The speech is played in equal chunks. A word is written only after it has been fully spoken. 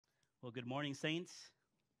Well, good morning, saints.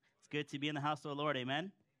 It's good to be in the house of the Lord.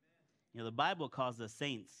 Amen. The Bible calls us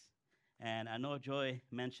saints. And I know Joy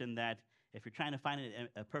mentioned that if you're trying to find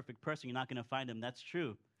a perfect person, you're not going to find him. That's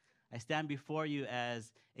true. I stand before you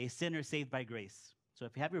as a sinner saved by grace. So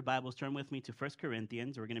if you have your Bibles, turn with me to 1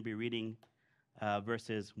 Corinthians. We're going to be reading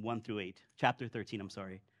verses 1 through 8. Chapter 13, I'm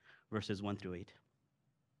sorry, verses 1 through 8.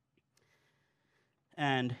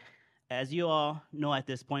 And as you all know at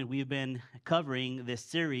this point, we've been covering this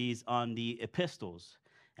series on the epistles.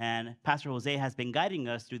 And Pastor Jose has been guiding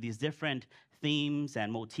us through these different themes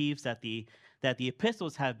and motifs that the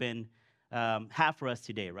epistles have been have for us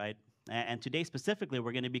today, right? And today specifically,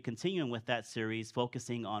 we're going to be continuing with that series,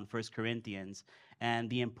 focusing on 1 Corinthians and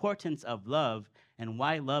the importance of love and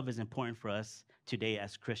why love is important for us today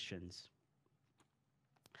as Christians.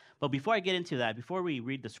 But before I get into that, before we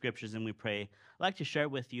read the scriptures and we pray, I'd like to share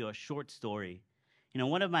with you a short story.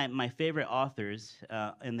 One of my favorite authors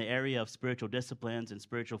in the area of spiritual disciplines and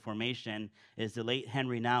spiritual formation is the late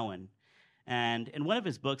Henry Nouwen. And in one of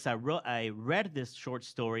his books, I read this short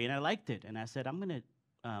story and I liked it. And I said, I'm going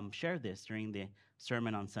to share this during the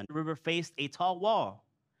sermon on Sunday. The river faced a tall wall.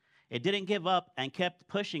 It didn't give up and kept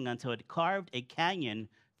pushing until it carved a canyon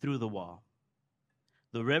through the wall.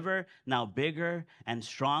 The river, now bigger and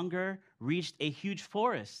stronger, reached a huge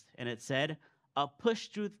forest, and it said, I'll push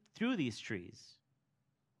through these trees.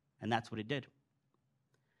 And that's what it did.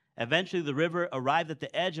 Eventually, the river arrived at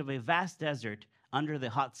the edge of a vast desert under the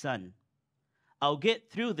hot sun. I'll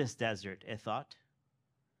get through this desert, it thought.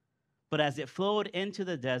 But as it flowed into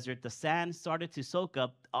the desert, the sand started to soak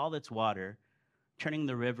up all its water, turning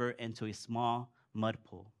the river into a small mud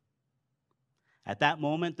pool. At that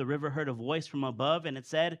moment, the river heard a voice from above, and it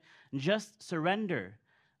said, just surrender.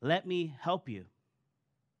 Let me help you.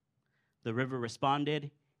 The river responded,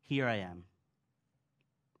 here I am.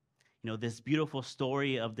 This beautiful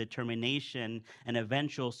story of determination and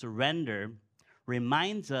eventual surrender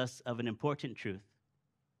reminds us of an important truth,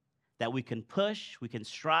 that we can push, we can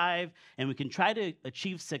strive, and we can try to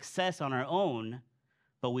achieve success on our own,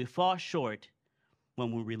 but we fall short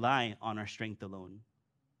when we rely on our strength alone.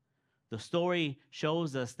 The story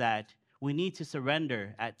shows us that we need to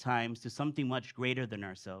surrender at times to something much greater than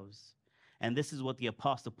ourselves. And this is what the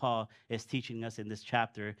Apostle Paul is teaching us in this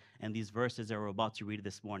chapter and these verses that we're about to read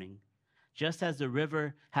this morning. Just as the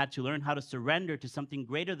river had to learn how to surrender to something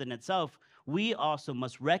greater than itself, we also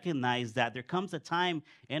must recognize that there comes a time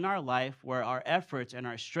in our life where our efforts and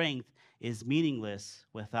our strength is meaningless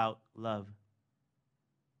without love.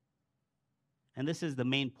 And this is the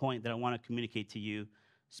main point that I want to communicate to you.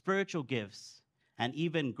 Spiritual gifts and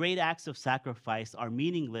even great acts of sacrifice are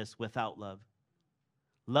meaningless without love.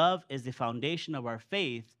 Love is the foundation of our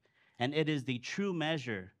faith, and it is the true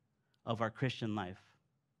measure of our Christian life.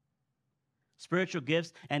 Spiritual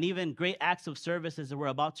gifts and even great acts of service, as we're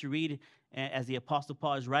about to read as the Apostle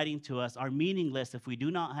Paul is writing to us, are meaningless if we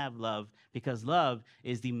do not have love, because love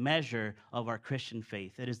is the measure of our Christian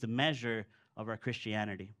faith. It is the measure of our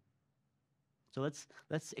Christianity. So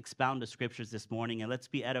let's expound the scriptures this morning, and let's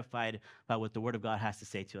be edified by what the Word of God has to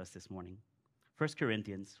say to us this morning. 1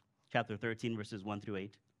 Corinthians chapter 13, verses 1 through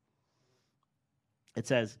 8. It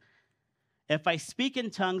says, if I speak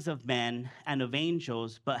in tongues of men and of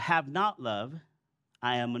angels, but have not love,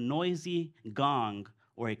 I am a noisy gong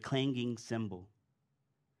or a clanging cymbal.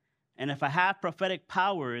 And if I have prophetic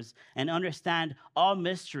powers and understand all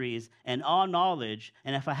mysteries and all knowledge,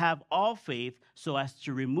 and if I have all faith so as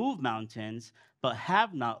to remove mountains, but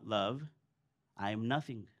have not love, I am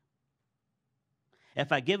nothing.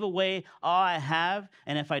 If I give away all I have,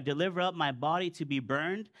 and if I deliver up my body to be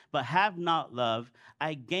burned, but have not love,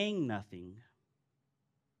 I gain nothing.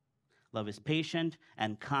 Love is patient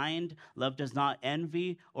and kind. Love does not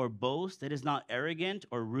envy or boast. It is not arrogant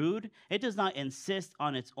or rude. It does not insist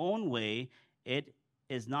on its own way. It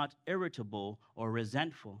is not irritable or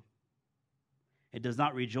resentful. It does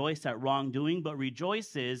not rejoice at wrongdoing, but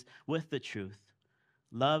rejoices with the truth.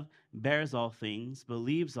 Love bears all things,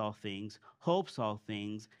 believes all things, hopes all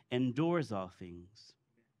things, endures all things.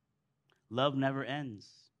 Love never ends.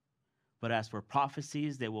 But as for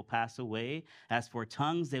prophecies, they will pass away. As for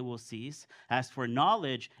tongues, they will cease. As for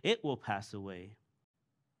knowledge, it will pass away.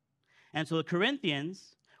 And so the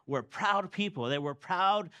Corinthians were proud people. They were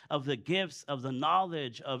proud of the gifts, of the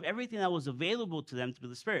knowledge, of everything that was available to them through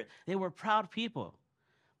the Spirit. They were proud people.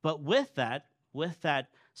 But with that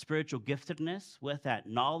spiritual giftedness, with that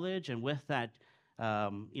knowledge, and with that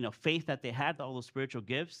faith that they had, all those spiritual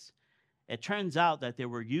gifts, it turns out that they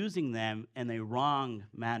were using them in a wrong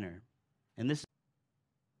manner. And this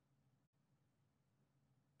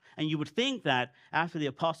And you would think that after the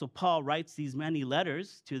Apostle Paul writes these many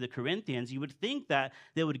letters to the Corinthians, you would think that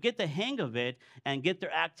they would get the hang of it and get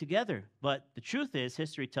their act together. But the truth is,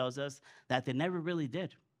 history tells us that they never really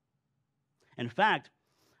did. In fact,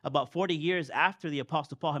 about 40 years after the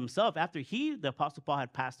Apostle Paul himself, after the Apostle Paul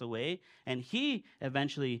had passed away, and he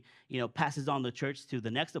eventually, passes on the church to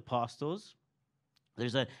the next apostles,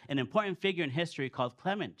 there's an important figure in history called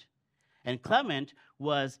Clement. And Clement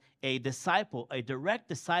was a disciple, a direct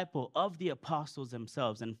disciple of the apostles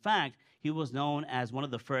themselves. In fact, he was known as one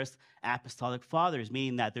of the first apostolic fathers,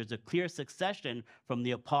 meaning that there's a clear succession from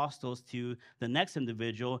the apostles to the next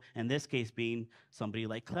individual, in this case being somebody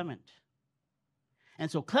like Clement. And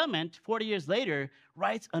so Clement, 40 years later,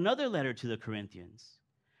 writes another letter to the Corinthians.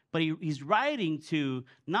 But he's writing to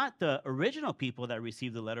not the original people that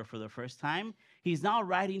received the letter for the first time. He's now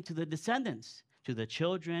writing to the descendants, to the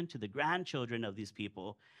children, to the grandchildren of these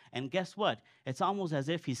people. And guess what? It's almost as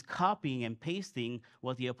if he's copying and pasting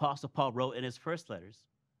what the Apostle Paul wrote in his first letters.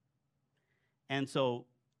 And so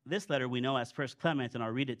this letter we know as 1 Clement, and I'll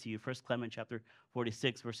read it to you. 1 Clement chapter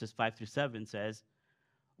 46, verses 5 through 7 says,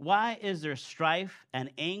 "Why is there strife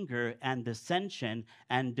and anger and dissension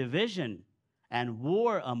and division and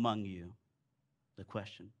war among you?" The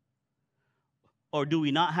question. "Or do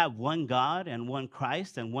we not have one God and one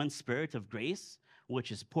Christ and one Spirit of grace,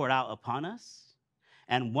 which is poured out upon us,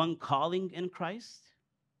 and one calling in Christ?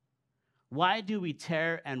 Why do we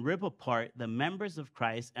tear and rip apart the members of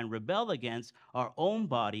Christ and rebel against our own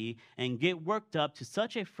body and get worked up to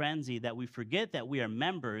such a frenzy that we forget that we are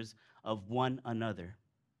members of one another?"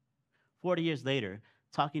 40 years later,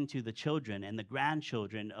 talking to the children and the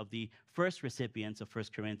grandchildren of the first recipients of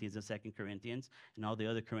 1 Corinthians and 2 Corinthians and all the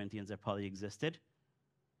other Corinthians that probably existed,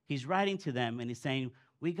 he's writing to them and he's saying,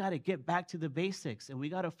 we got to get back to the basics and we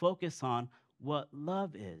got to focus on what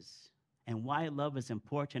love is and why love is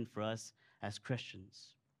important for us as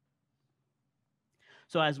Christians.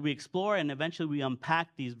 So as we explore and eventually we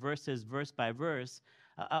unpack these verses verse by verse,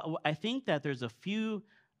 I think that there's a few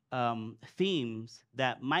themes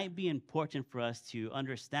that might be important for us to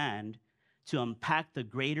understand to unpack the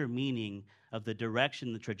greater meaning of the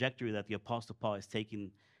direction, the trajectory that the Apostle Paul is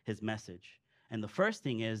taking his message. And the first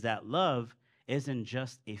thing is that love isn't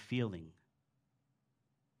just a feeling.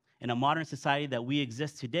 In a modern society that we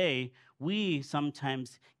exist today, we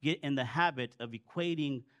sometimes get in the habit of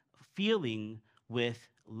equating feeling with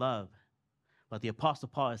love. But the Apostle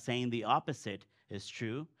Paul is saying the opposite is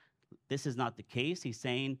true. This is not the case. He's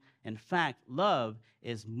saying, in fact, love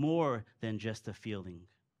is more than just a feeling.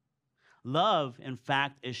 Love, in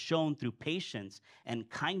fact, is shown through patience and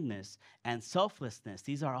kindness and selflessness.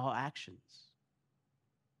 These are all actions.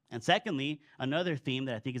 And secondly, another theme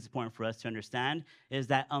that I think is important for us to understand is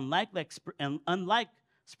that unlike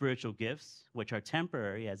spiritual gifts, which are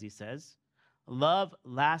temporary, as he says, love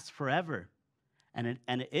lasts forever. And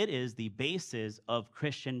it is the basis of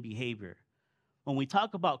Christian behavior. When we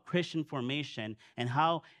talk about Christian formation and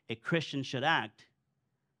how a Christian should act,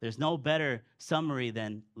 there's no better summary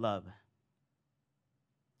than love.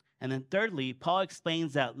 And then thirdly, Paul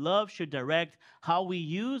explains that love should direct how we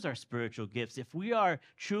use our spiritual gifts. If we are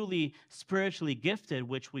truly spiritually gifted,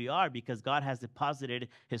 which we are because God has deposited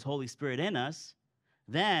his Holy Spirit in us,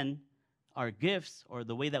 then our gifts or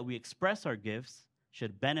the way that we express our gifts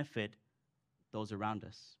should benefit those around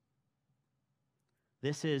us.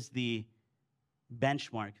 This is the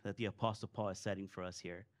benchmark that the Apostle Paul is setting for us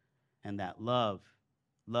here, and that love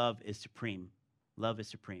is supreme. Love is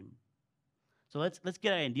supreme. So let's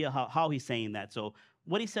get an idea how he's saying that. So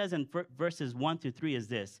what he says in verses 1 through 3 is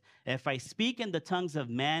this: "If I speak in the tongues of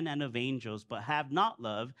men and of angels, but have not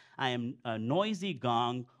love, I am a noisy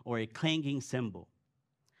gong or a clanging cymbal.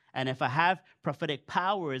 And if I have prophetic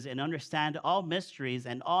powers and understand all mysteries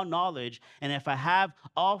and all knowledge, and if I have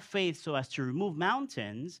all faith so as to remove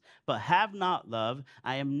mountains, but have not love,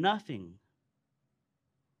 I am nothing.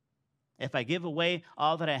 If I give away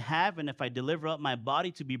all that I have, and if I deliver up my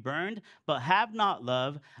body to be burned, but have not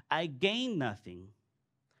love, I gain nothing."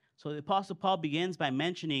 So the Apostle Paul begins by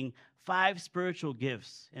mentioning 5 spiritual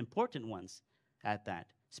gifts, important ones at that: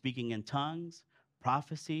 speaking in tongues,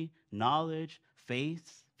 prophecy, knowledge,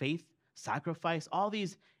 faith, sacrifice, all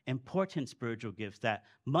these important spiritual gifts that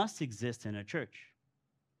must exist in a church.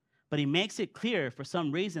 But he makes it clear for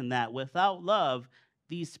some reason that without love,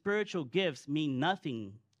 these spiritual gifts mean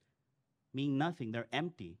nothing. They're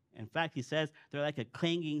empty. In fact, he says they're like a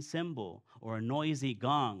clanging cymbal or a noisy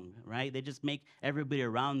gong, right? They just make everybody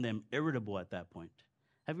around them irritable at that point.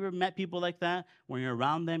 Have you ever met people like that? When you're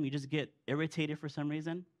around them, you just get irritated for some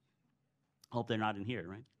reason? Hope they're not in here,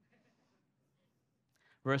 right?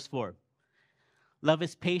 Verse 4. Love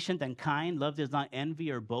is patient and kind. Love does not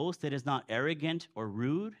envy or boast. It is not arrogant or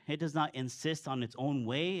rude. It does not insist on its own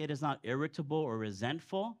way. It is not irritable or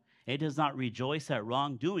resentful. It does not rejoice at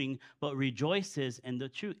wrongdoing, but rejoices in the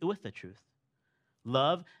truth with the truth.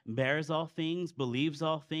 Love bears all things, believes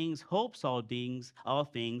all things, hopes all things,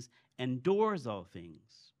 endures all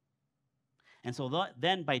things. And so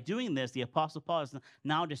then by doing this, the Apostle Paul is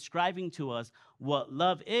now describing to us what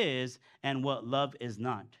love is and what love is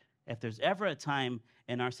not. If there's ever a time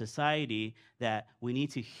in our society that we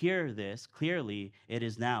need to hear this clearly, it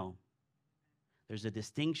is now. There's a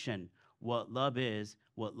distinction, what love is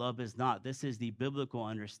not. This is the biblical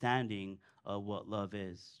understanding of what love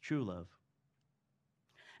is, true love.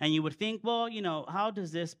 And you would think, well, how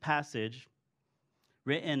does this passage,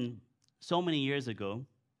 written so many years ago,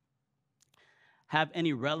 have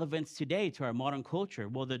any relevance today to our modern culture?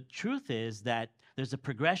 Well, the truth is that there's a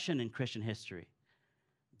progression in Christian history,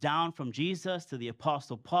 down from Jesus to the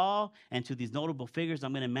Apostle Paul and to these notable figures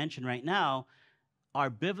I'm going to mention right now. Our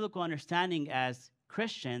biblical understanding as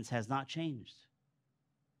Christians has not changed.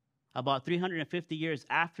 About 350 years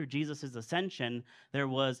after Jesus' ascension, there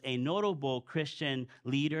was a notable Christian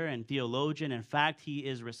leader and theologian. In fact, he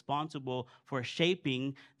is responsible for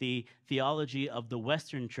shaping the theology of the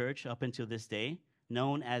Western church up until this day,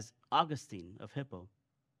 known as Augustine of Hippo.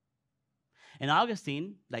 And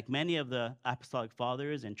Augustine, like many of the apostolic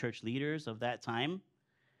fathers and church leaders of that time,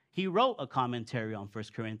 he wrote a commentary on 1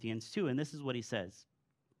 Corinthians 2, and this is what he says.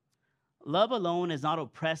 Love alone is not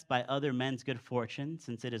oppressed by other men's good fortune,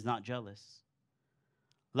 since it is not jealous.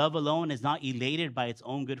 Love alone is not elated by its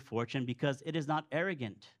own good fortune, because it is not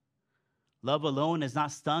arrogant. Love alone is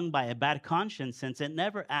not stung by a bad conscience, since it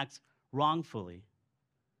never acts wrongfully.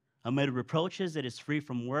 Amid reproaches, it is free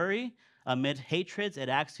from worry. Amid hatreds, it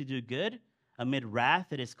acts to do good. Amid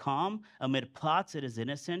wrath, it is calm. Amid plots, it is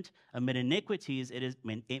innocent. Amid iniquities, it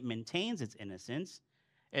maintains its innocence.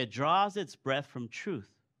 It draws its breath from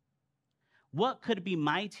truth. What could be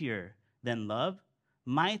mightier than love?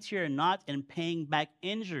 Mightier not in paying back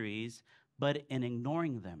injuries, but in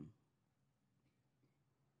ignoring them.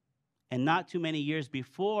 And not too many years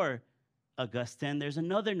before Augustine, there's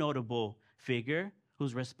another notable figure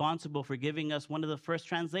who's responsible for giving us one of the first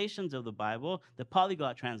translations of the Bible, the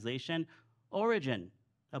polyglot translation, Origen,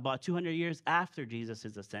 about 200 years after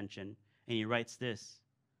Jesus' ascension. And he writes this: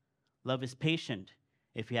 love is patient.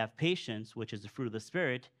 If you have patience, which is the fruit of the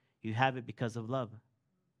Spirit, you have it because of love.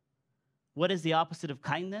 What is the opposite of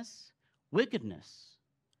kindness? Wickedness.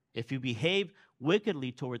 If you behave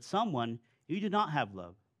wickedly towards someone, you do not have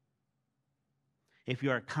love. If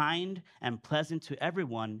you are kind and pleasant to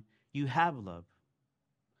everyone, you have love.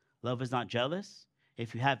 Love is not jealous.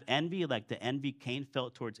 If you have envy, like the envy Cain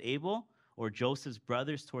felt towards Abel, or Joseph's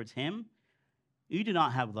brothers towards him, you do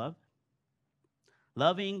not have love.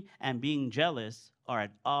 Loving and being jealous are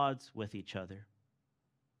at odds with each other.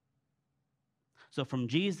 So from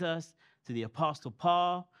Jesus to the Apostle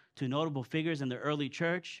Paul, to notable figures in the early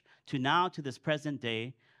church, to now to this present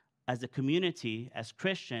day, as a community, as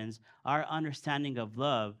Christians, our understanding of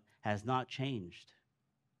love has not changed.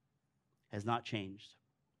 Has not changed.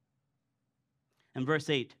 In verse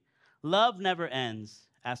 8, love never ends.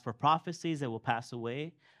 As for prophecies, they will pass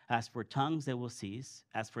away. As for tongues, they will cease.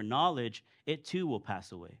 As for knowledge, it too will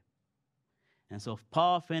pass away. And so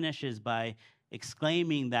Paul finishes by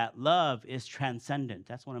exclaiming that love is transcendent.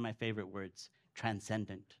 That's one of my favorite words,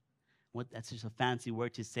 transcendent. That's just a fancy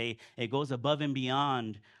word to say it goes above and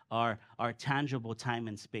beyond our tangible time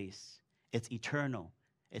and space. It's eternal.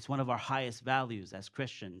 It's one of our highest values as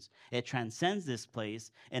Christians. It transcends this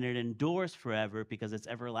place, and it endures forever because it's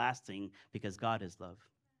everlasting, because God is love.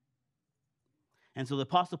 And so the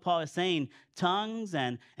Apostle Paul is saying tongues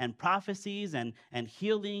and prophecies and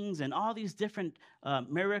healings and all these different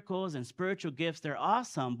miracles and spiritual gifts, they're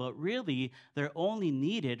awesome, but really they're only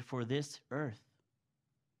needed for this earth.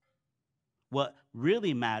 What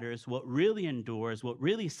really matters, what really endures, what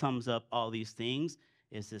really sums up all these things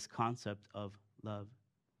is this concept of love.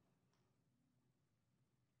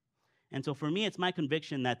 And so for me, it's my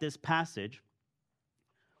conviction that this passage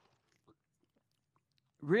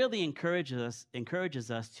really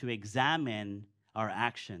encourages us to examine our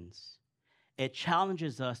actions. It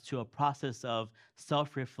challenges us to a process of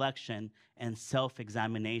self-reflection and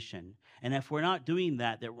self-examination. And if we're not doing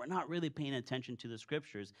that, then we're not really paying attention to the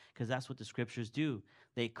scriptures, because that's what the scriptures do.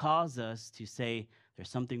 They cause us to say, there's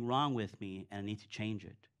something wrong with me and I need to change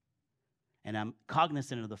it. And I'm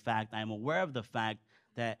cognizant of the fact, I'm aware of the fact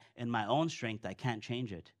that in my own strength, I can't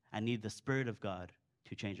change it. I need the Spirit of God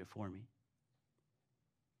to change it for me.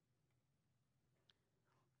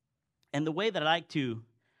 And the way that I like to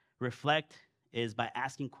reflect is by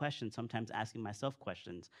asking questions, sometimes asking myself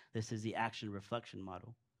questions. This is the action reflection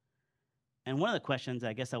model. And one of the questions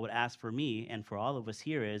I guess I would ask for me and for all of us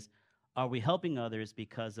here is, are we helping others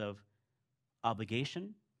because of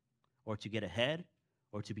obligation or to get ahead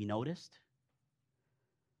or to be noticed?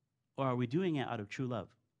 Or are we doing it out of true love,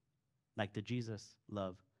 like the Jesus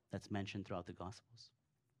love that's mentioned throughout the Gospels?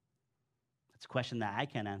 It's a question that I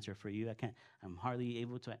can't answer for you. I'm hardly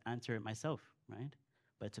able to answer it myself, right?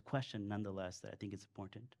 But it's a question nonetheless that I think is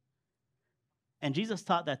important. And Jesus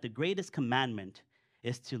taught that the greatest commandment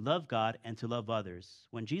is to love God and to love others.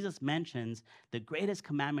 When Jesus mentions the greatest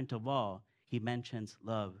commandment of all, he mentions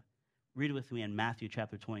love. Read with me in Matthew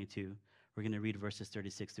chapter 22. We're going to read verses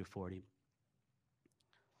 36 through 40.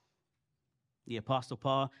 The Apostle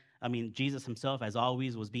Paul, Jesus himself, as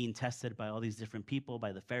always, was being tested by all these different people,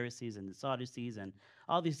 by the Pharisees and the Sadducees and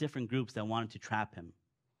all these different groups that wanted to trap him.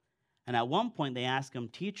 And at one point, they asked him,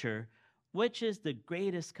 "Teacher, which is the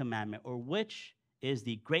greatest commandment, or which is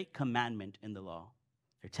the great commandment in the law?"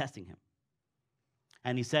 They're testing him.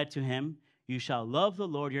 And he said to him, "You shall love the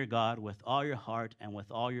Lord your God with all your heart and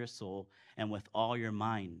with all your soul and with all your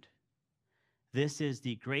mind. This is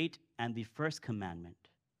the great and the first commandment.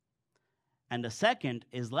 And the second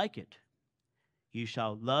is like it. You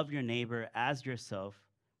shall love your neighbor as yourself,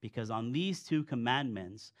 because on these two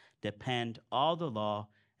commandments depend all the law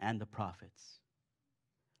and the prophets."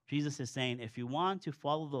 Jesus is saying, if you want to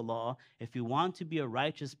follow the law, if you want to be a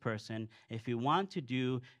righteous person, if you want to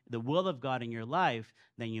do the will of God in your life,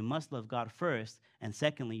 then you must love God first, and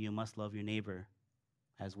secondly, you must love your neighbor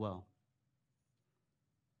as well.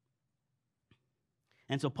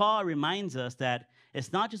 And so Paul reminds us that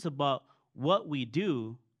it's not just about what we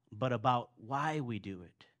do, but about why we do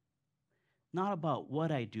it. Not about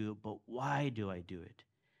what I do, but why do I do it?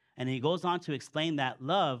 And he goes on to explain that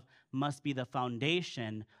love must be the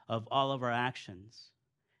foundation of all of our actions.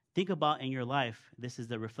 Think about in your life, this is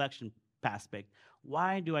the reflection aspect.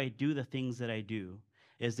 Why do I do the things that I do?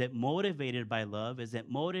 Is it motivated by love? Is it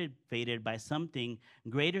motivated by something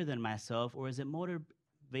greater than myself? Or is it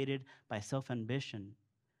motivated by self-ambition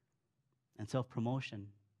and self-promotion?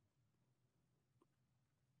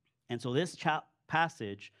 And so this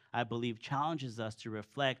passage, I believe, challenges us to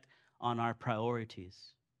reflect on our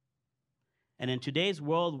priorities. And in today's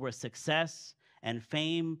world where success and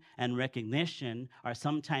fame and recognition are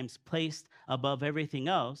sometimes placed above everything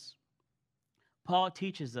else, Paul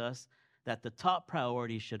teaches us that the top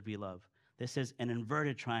priority should be love. This is an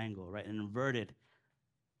inverted triangle, right? An inverted,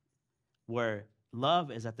 where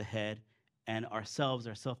love is at the head and ourselves,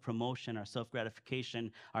 our self-promotion, our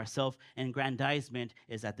self-gratification, our self-aggrandizement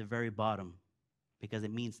is at the very bottom because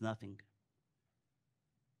it means nothing.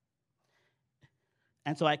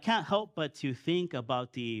 And so I can't help but to think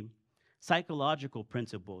about the psychological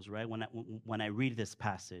principles, right, when I read this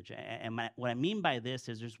passage. And what I mean by this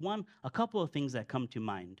is there's a couple of things that come to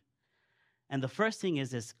mind. And the first thing is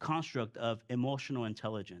this construct of emotional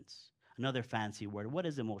intelligence, another fancy word. What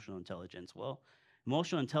is emotional intelligence? Well,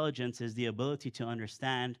 emotional intelligence is the ability to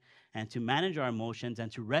understand and to manage our emotions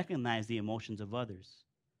and to recognize the emotions of others.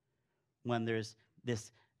 When there's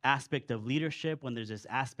this aspect of leadership, when there's this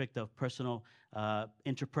aspect of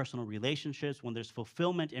interpersonal relationships, when there's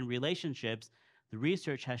fulfillment in relationships, the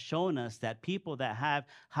research has shown us that people that have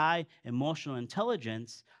high emotional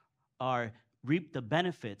intelligence reap the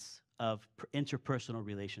benefits of interpersonal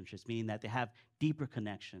relationships, meaning that they have deeper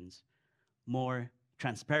connections, more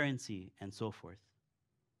transparency, and so forth.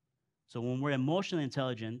 So when we're emotionally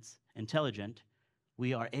intelligent,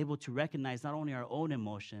 we are able to recognize not only our own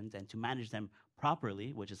emotions and to manage them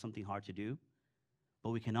properly, which is something hard to do, but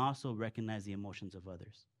we can also recognize the emotions of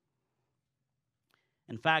others.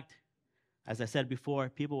 In fact, as I said before,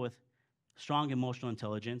 people with strong emotional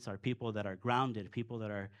intelligence are people that are grounded, people that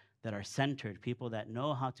are centered, people that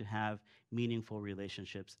know how to have meaningful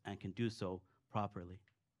relationships and can do so properly.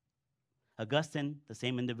 Augustine, the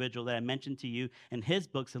same individual that I mentioned to you in his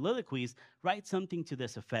book, Soliloquies, writes something to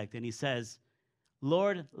this effect, and he says,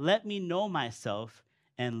 "Lord, let me know myself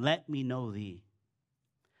and let me know thee."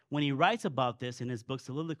 When he writes about this in his book,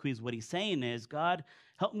 Soliloquies, what he's saying is, God,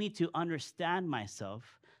 help me to understand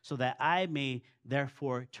myself so that I may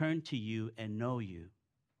therefore turn to you and know you.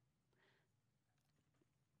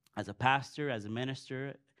 As a pastor, as a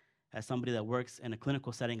minister, as somebody that works in a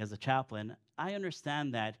clinical setting as a chaplain, I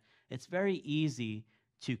understand that it's very easy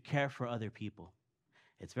to care for other people.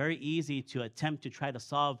 It's very easy to attempt to try to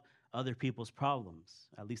solve other people's problems,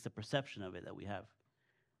 at least the perception of it that we have.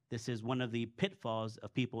 This is one of the pitfalls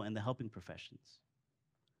of people in the helping professions.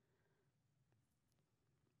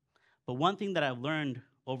 But one thing that I've learned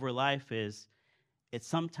over life is it's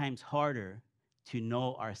sometimes harder to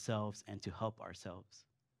know ourselves and to help ourselves.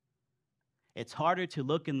 It's harder to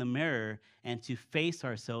look in the mirror and to face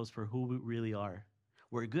ourselves for who we really are.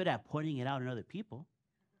 We're good at pointing it out in other people.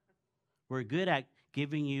 We're good at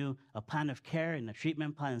giving you a plan of care and a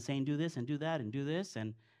treatment plan and saying, do this and do that and do this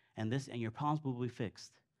and this, and your problems will be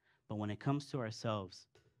fixed. But when it comes to ourselves,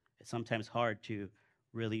 it's sometimes hard to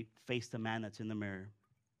really face the man that's in the mirror.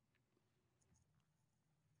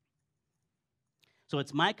 So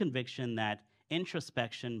it's my conviction that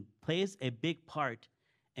introspection plays a big part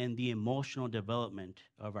in the emotional development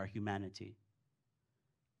of our humanity.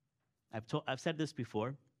 I've said this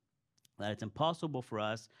before, that it's impossible for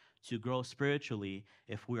us to grow spiritually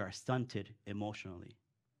if we are stunted emotionally.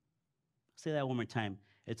 I'll say that one more time.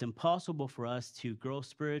 It's impossible for us to grow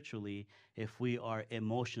spiritually if we are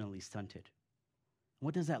emotionally stunted.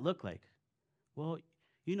 What does that look like? Well,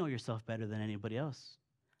 you know yourself better than anybody else.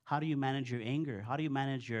 How do you manage your anger? How do you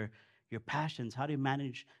manage your passions? How do you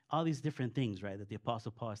manage all these different things, right, that the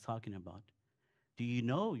Apostle Paul is talking about? Do you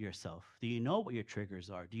know yourself? Do you know what your triggers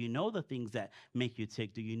are? Do you know the things that make you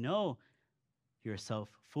tick? Do you know yourself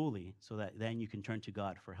fully so that then you can turn to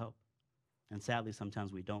God for help? And sadly,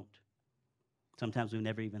 sometimes we don't. Sometimes we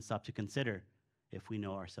never even stop to consider if we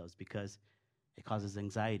know ourselves because it causes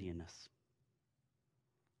anxiety in us.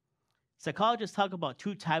 Psychologists talk about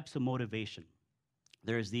two types of motivation.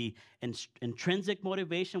 There's the intrinsic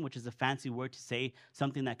motivation, which is a fancy word to say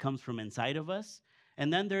something that comes from inside of us.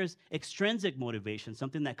 And then there's extrinsic motivation,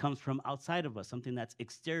 something that comes from outside of us, something that's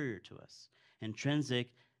exterior to us. Intrinsic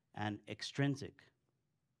and extrinsic.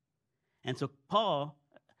 And so Paul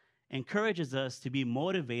encourages us to be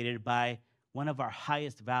motivated by one of our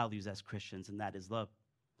highest values as Christians, and that is love,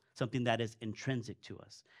 something that is intrinsic to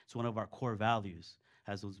us. It's one of our core values,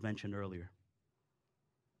 as was mentioned earlier.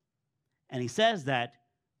 And he says that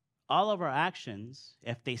all of our actions,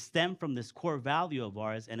 if they stem from this core value of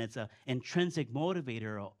ours and it's an intrinsic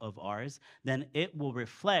motivator of ours, then it will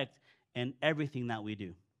reflect in everything that we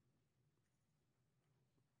do.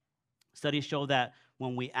 Studies show that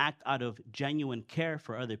when we act out of genuine care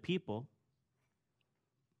for other people,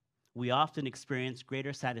 we often experience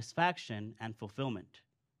greater satisfaction and fulfillment.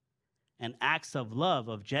 And acts of love,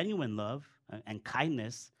 of genuine love and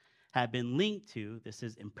kindness, have been linked to, this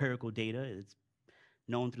is empirical data, it's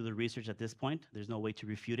known through the research at this point, there's no way to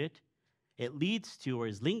refute it. It leads to or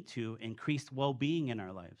is linked to increased well-being in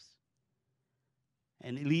our lives.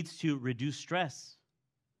 And it leads to reduced stress.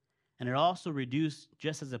 And it also reduces,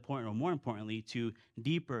 just as important or more importantly, to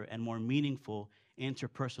deeper and more meaningful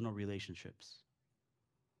interpersonal relationships.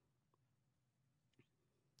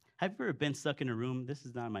 Have you ever been stuck in a room? This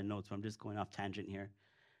is not in my notes, but I'm just going off tangent here.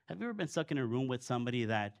 Have you ever been stuck in a room with somebody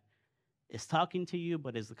that is talking to you,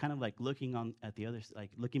 but is kind of like looking on at the other, like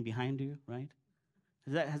looking behind you, right?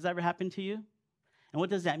 Has that ever happened to you? And what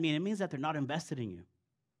does that mean? It means that they're not invested in you,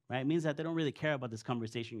 right? It means that they don't really care about this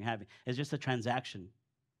conversation you're having. It's just a transaction.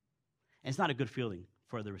 And it's not a good feeling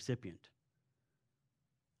for the recipient.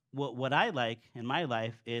 What I like in my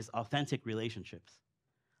life is authentic relationships.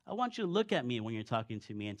 I want you to look at me when you're talking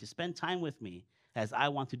to me and to spend time with me as I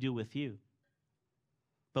want to do with you.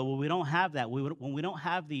 But when we don't have that, when we don't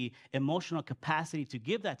have the emotional capacity to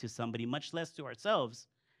give that to somebody, much less to ourselves,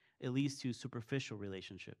 it leads to superficial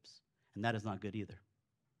relationships. And that is not good either.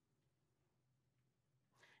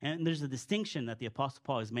 And there's a distinction that the Apostle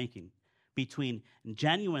Paul is making between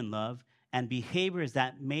genuine love and behaviors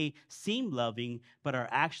that may seem loving, but are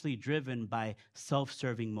actually driven by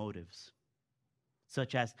self-serving motives,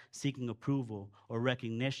 such as seeking approval or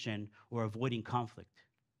recognition or avoiding conflict.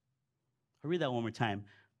 I'll read that one more time.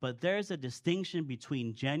 But there's a distinction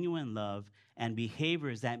between genuine love and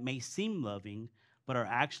behaviors that may seem loving, but are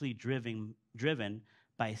actually driven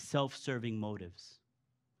by self-serving motives,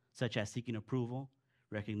 such as seeking approval,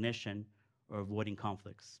 recognition, or avoiding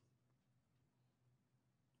conflicts.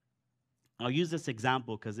 I'll use this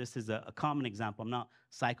example because this is a common example. I'm not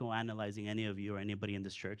psychoanalyzing any of you or anybody in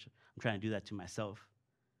this church. I'm trying to do that to myself.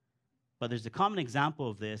 But there's a common example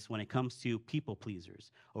of this when it comes to people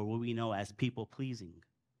pleasers, or what we know as people pleasing.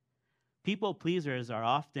 People pleasers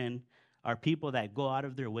are people that go out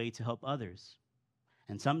of their way to help others.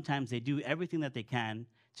 And sometimes they do everything that they can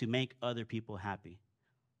to make other people happy.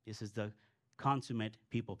 This is the consummate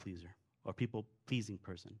people pleaser or people pleasing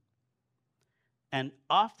person. And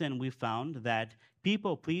often we found that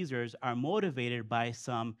people pleasers are motivated by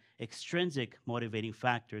some extrinsic motivating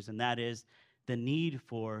factors, and that is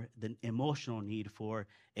the emotional need for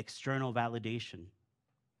external validation.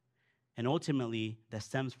 And ultimately, that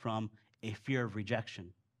stems from a fear of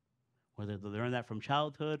rejection. Whether they learn that from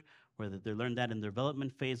childhood, whether they learn that in the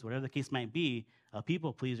development phase, whatever the case might be, a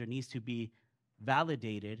people pleaser needs to be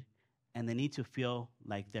validated, and they need to feel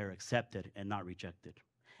like they're accepted and not rejected.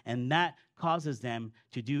 And that causes them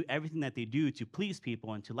to do everything that they do to please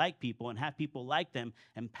people and to like people and have people like them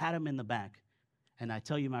and pat them in the back. And I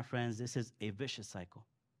tell you, my friends, this is a vicious cycle.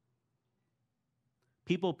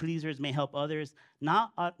 People pleasers may help others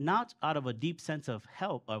not out of a deep sense of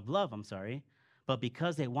love, but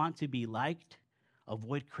because they want to be liked,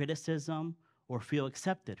 avoid criticism, or feel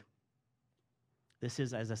accepted. This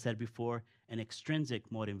is, as I said before, an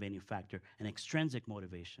extrinsic motivating factor, an extrinsic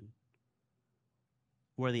motivation,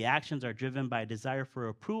 where the actions are driven by a desire for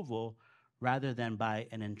approval rather than by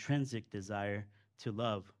an intrinsic desire to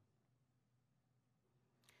love.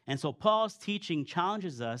 And so Paul's teaching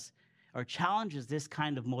challenges this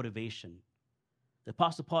kind of motivation. The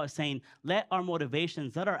Apostle Paul is saying, let our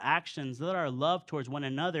motivations, let our actions, let our love towards one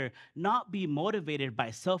another not be motivated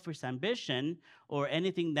by selfish ambition or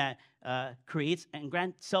anything that creates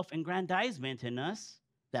self-aggrandizement in us,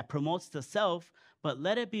 that promotes the self, but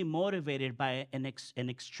let it be motivated by an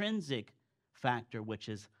extrinsic factor, which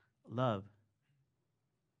is love.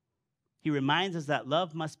 He reminds us that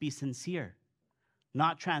love must be sincere,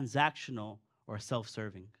 not transactional or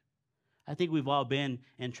self-serving. I think we've all been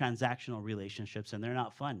in transactional relationships, and they're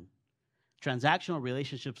not fun. Transactional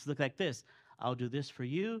relationships look like this. I'll do this for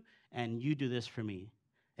you, and you do this for me.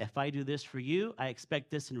 If I do this for you, I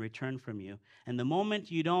expect this in return from you. And the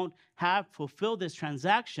moment you don't fulfill this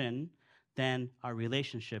transaction, then our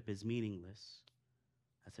relationship is meaningless.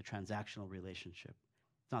 That's a transactional relationship.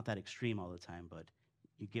 It's not that extreme all the time, but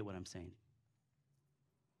you get what I'm saying.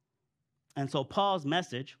 And so Paul's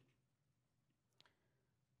message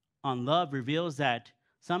on love reveals that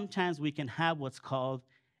sometimes we can have what's called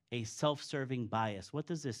a self-serving bias. What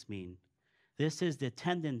does this mean? This is the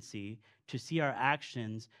tendency to see our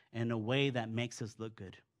actions in a way that makes us look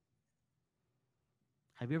good.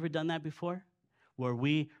 Have you ever done that before? Where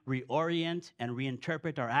we reorient and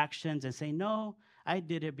reinterpret our actions and say, no, I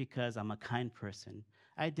did it because I'm a kind person.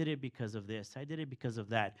 I did it because of this. I did it because of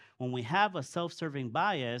that. When we have a self-serving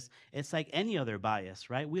bias, it's like any other bias,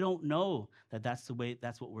 right? We don't know that that's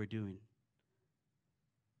what we're doing.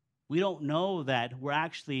 We don't know that we're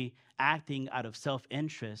actually acting out of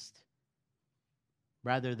self-interest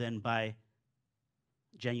rather than by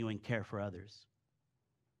genuine care for others.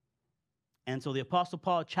 And so the Apostle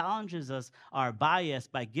Paul challenges us, our bias,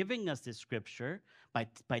 by giving us this scripture,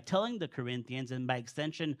 by telling the Corinthians, and by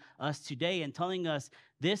extension us today, and telling us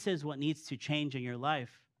this is what needs to change in your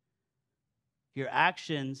life. Your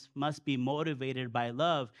actions must be motivated by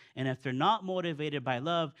love. And if they're not motivated by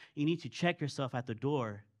love, you need to check yourself at the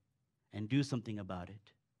door and do something about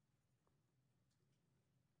it.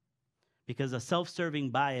 Because a self-serving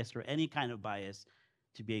bias, or any kind of bias,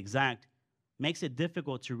 to be exact, makes it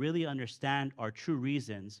difficult to really understand our true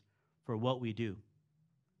reasons for what we do,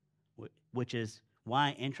 which is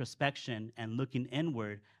why introspection and looking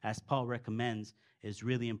inward, as Paul recommends, is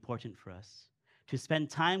really important for us. To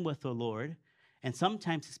spend time with the Lord, and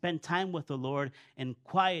sometimes to spend time with the Lord in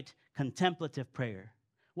quiet, contemplative prayer.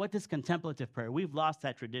 What is contemplative prayer? We've lost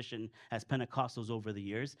that tradition as Pentecostals over the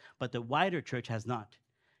years, but the wider church has not.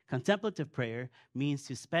 Contemplative prayer means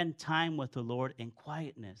to spend time with the Lord in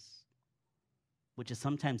quietness, which is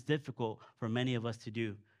sometimes difficult for many of us to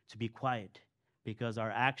do, to be quiet, because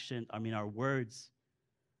our words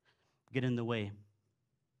get in the way.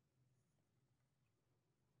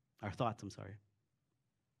 Our thoughts,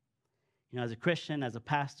 as a Christian, as a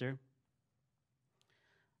pastor,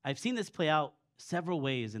 I've seen this play out several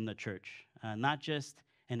ways in the church, not just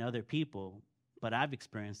in other people, but I've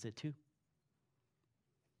experienced it too.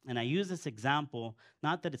 And I use this example,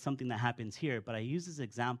 not that it's something that happens here, but I use this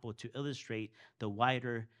example to illustrate the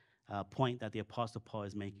wider point that the Apostle Paul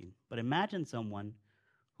is making. But imagine someone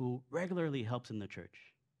who regularly helps in the church.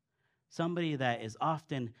 Somebody that is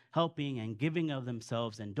often helping and giving of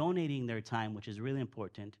themselves and donating their time, which is really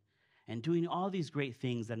important, and doing all these great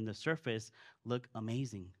things that on the surface look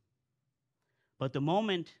amazing. But the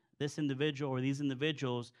moment this individual or these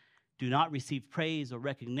individuals do not receive praise or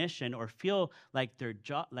recognition, or feel like their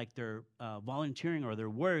job, like their volunteering or their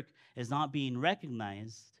work is not being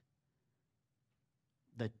recognized,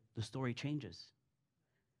 the story changes.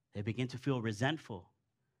 They begin to feel resentful.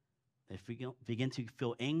 They begin to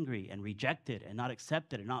feel angry and rejected and not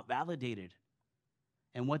accepted and not validated.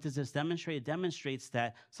 And what does this demonstrate? It demonstrates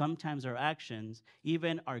that sometimes our actions,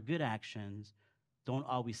 even our good actions, don't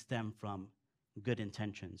always stem from good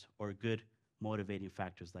intentions or good motivating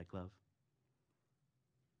factors like love.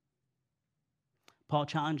 Paul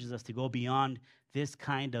challenges us to go beyond this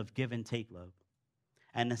kind of give and take love,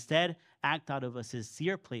 and instead act out of a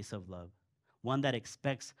sincere place of love, one that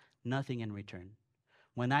expects nothing in return.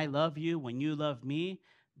 When I love you, when you love me,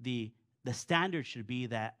 the standard should be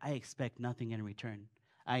that I expect nothing in return.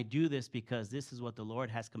 I do this because this is what the Lord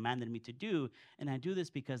has commanded me to do, and I do this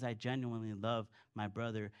because I genuinely love my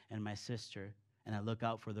brother and my sister, and I look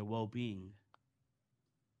out for their well-being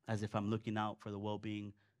as if I'm looking out for the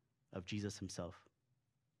well-being of Jesus himself.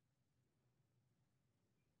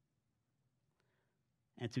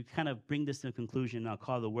 And to kind of bring this to a conclusion, I'll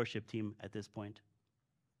call the worship team at this point.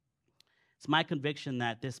 It's my conviction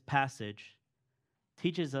that this passage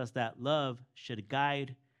teaches us that love should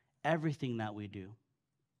guide everything that we do.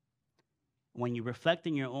 When you reflect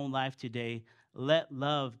in your own life today, let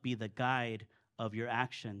love be the guide of your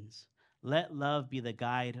actions. Let love be the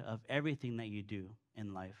guide of everything that you do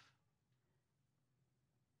in life.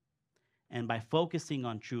 And by focusing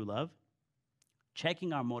on true love,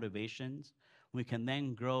 checking our motivations, we can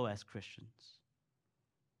then grow as Christians.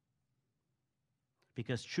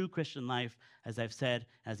 Because true Christian life, as I've said,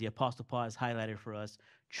 as the Apostle Paul has highlighted for us,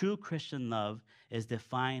 true Christian life is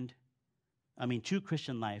defined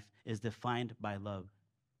by love.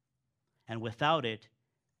 And without it,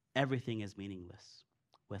 everything is meaningless.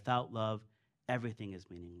 Without love, everything is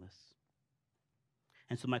meaningless.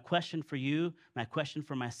 And so my question for you, my question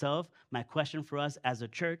for myself, my question for us as a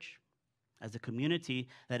church, as a community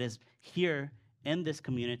that is here in this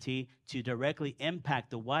community to directly impact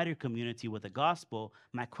the wider community with the gospel,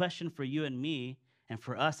 my question for you and me and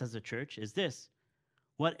for us as a church is this: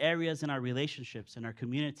 what areas in our relationships, in our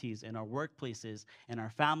communities, in our workplaces, in our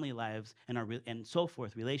family lives, and so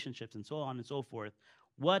forth, relationships and so on and so forth,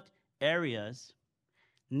 what areas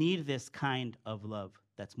need this kind of love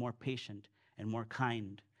that's more patient and more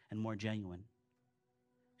kind and more genuine?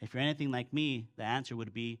 If you're anything like me, the answer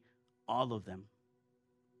would be all of them.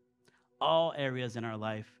 All areas in our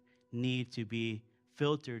life need to be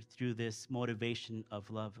filtered through this motivation of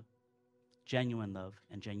love, genuine love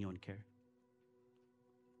and genuine care.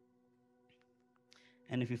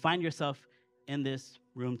 And if you find yourself in this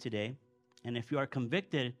room today, and if you are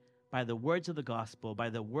convicted by the words of the gospel,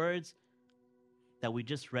 by the words that we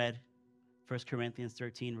just read, 1 Corinthians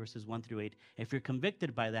 13, verses 1 through 8, if you're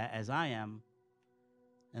convicted by that as I am,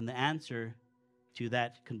 then the answer to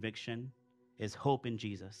that conviction is hope in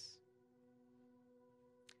Jesus.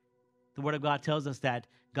 The Word of God tells us that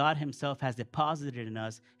God himself has deposited in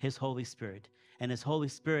us his Holy Spirit, and his Holy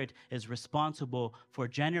Spirit is responsible for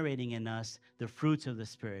generating in us the fruits of the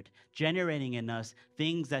Spirit, generating in us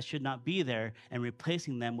things that should not be there and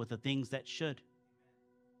replacing them with the things that should.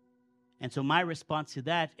 And so my response to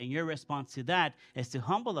that and your response to that is to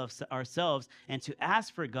humble ourselves and to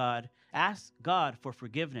ask God for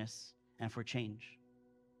forgiveness and for change.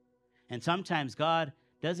 And sometimes God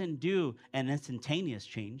doesn't do an instantaneous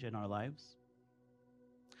change in our lives.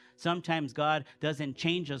 Sometimes God doesn't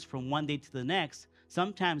change us from one day to the next.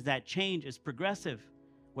 Sometimes that change is progressive,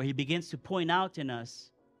 where he begins to point out in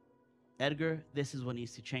us, Edgar, this is what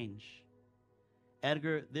needs to change.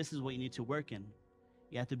 Edgar, this is what you need to work in.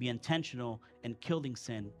 You have to be intentional in killing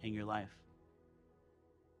sin in your life.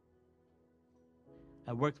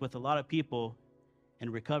 I've worked with a lot of people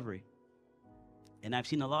in recovery, and I've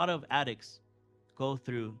seen a lot of addicts go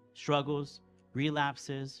through struggles,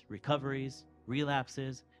 relapses, recoveries,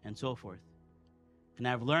 relapses, and so forth. And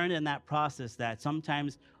I've learned in that process that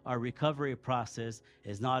sometimes our recovery process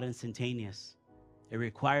is not instantaneous. It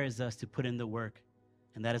requires us to put in the work,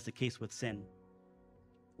 and that is the case with sin.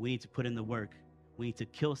 We need to put in the work. We need to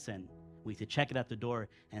kill sin. We need to check it at the door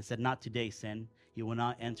and say, not today, sin. You will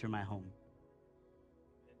not enter my home.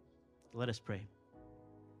 Let us pray.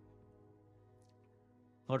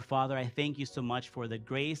 Lord Father, I thank you so much for the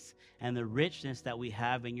grace and the richness that we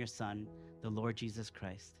have in your Son, the Lord Jesus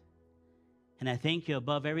Christ. And I thank you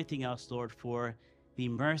above everything else, Lord, for the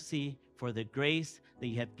mercy, for the grace that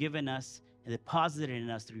you have given us and deposited in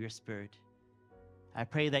us through your Spirit. I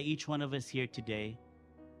pray that each one of us here today,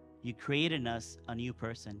 you create in us a new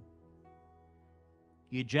person.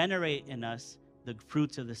 You generate in us the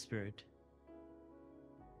fruits of the Spirit.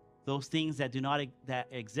 Those things that that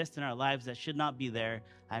exist in our lives that should not be there,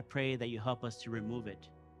 I pray that you help us to remove it.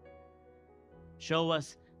 Show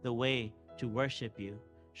us the way to worship you.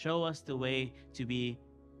 Show us the way to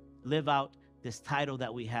live out this title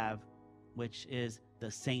that we have, which is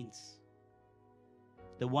the saints.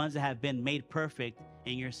 The ones that have been made perfect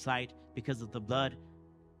in your sight because of the blood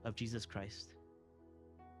of Jesus Christ.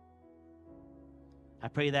 I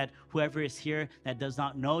pray that whoever is here that does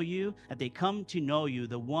not know you, that they come to know you,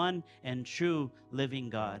 the one and true living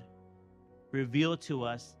God, revealed to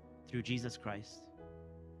us through Jesus Christ.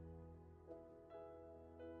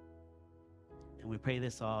 And we pray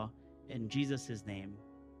this all in Jesus' name.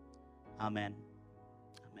 Amen.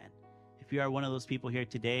 Amen. If you are one of those people here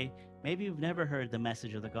today, maybe you've never heard the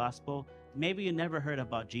message of the gospel. Maybe you never heard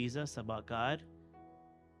about Jesus, about God.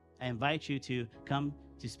 I invite you to come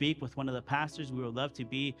to speak with one of the pastors. We would love to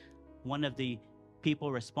be one of the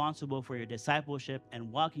people responsible for your discipleship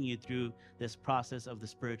and walking you through this process of the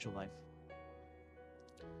spiritual life.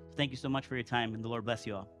 Thank you so much for your time, and the Lord bless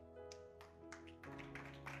you all.